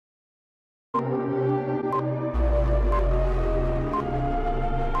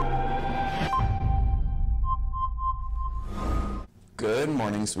Good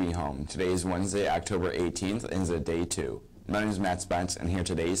morning, Sweet Home. Today is Wednesday, October 18th, and is day 2. My name is Matt Spence, and here are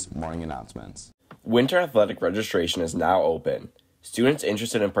today's morning announcements. Winter athletic registration is now open. Students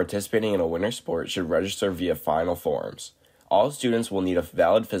interested in participating in a winter sport should register via final forms. All students will need a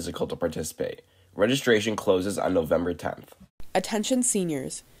valid physical to participate. Registration closes on November 10th. Attention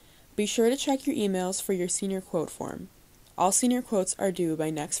seniors. Be sure to check your emails for your senior quote form. All senior quotes are due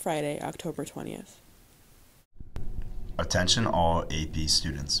by next Friday, October 20th. Attention all AP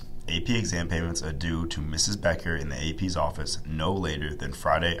students. AP exam payments are due to Mrs. Becker in the AP's office no later than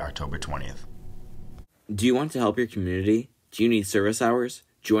Friday, October 20th. Do you want to help your community? Do you need service hours?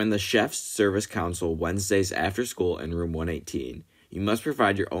 Join the SHEF Service Council Wednesdays after school in room 118. You must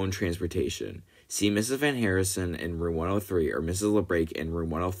provide your own transportation. See Mrs. Van Harrison in room 103 or Mrs. LeBrake in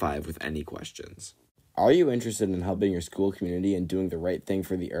room 105 with any questions. Are you interested in helping your school community and doing the right thing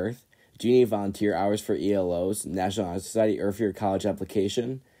for the earth? Do you need volunteer hours for ELOs, National Honor Society, or for your college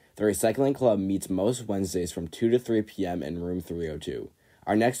application? The Recycling Club meets most Wednesdays from 2 to 3 p.m. in room 302.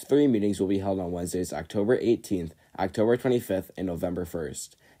 Our next 3 meetings will be held on Wednesdays, October 18th, October 25th, and November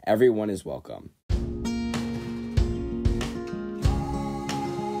 1st. Everyone is welcome.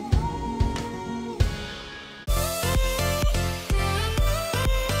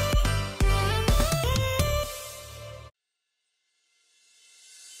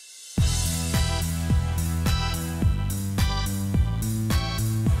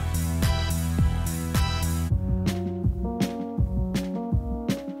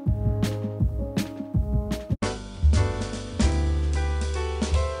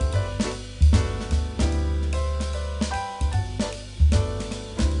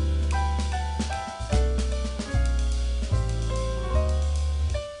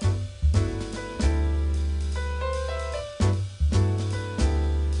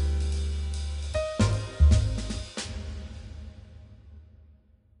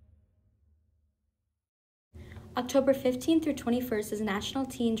 October 15th through 21st is National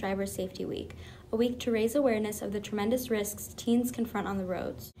Teen Driver Safety Week, a week to raise awareness of the tremendous risks teens confront on the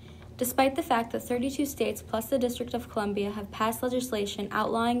roads. Despite the fact that 32 states plus the District of Columbia have passed legislation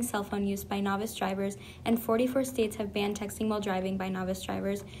outlawing cell phone use by novice drivers and 44 states have banned texting while driving by novice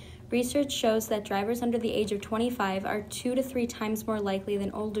drivers, research shows that drivers under the age of 25 are 2 to 3 times more likely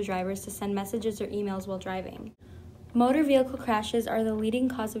than older drivers to send messages or emails while driving. Motor vehicle crashes are the leading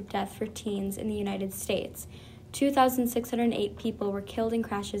cause of death for teens in the United States. 2,608 people were killed in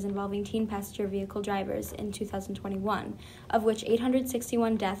crashes involving teen passenger vehicle drivers in 2021, of which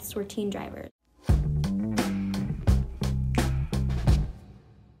 861 deaths were teen drivers.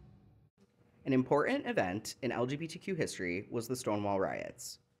 An important event in LGBTQ history was the Stonewall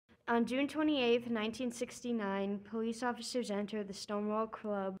Riots. On June 28, 1969, police officers entered the Stonewall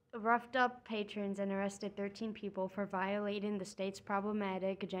Club, roughed up patrons, and arrested 13 people for violating the state's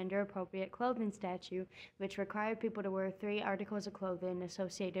problematic gender-appropriate clothing statute, which required people to wear 3 articles of clothing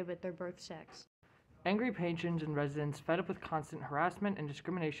associated with their birth sex. Angry patrons and residents, fed up with constant harassment and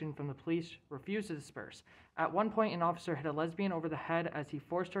discrimination from the police, refused to disperse. At one point, an officer hit a lesbian over the head as he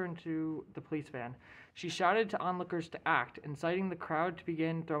forced her into the police van. She shouted to onlookers to act, inciting the crowd to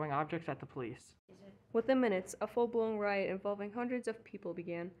begin throwing objects at the police. Within minutes, a full-blown riot involving hundreds of people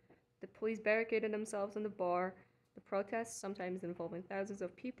began. The police barricaded themselves in the bar. The protests, sometimes involving thousands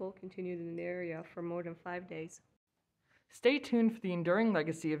of people, continued in the area for more than 5 days. Stay tuned for the enduring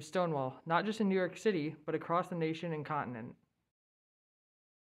legacy of Stonewall, not just in New York City, but across the nation and continent.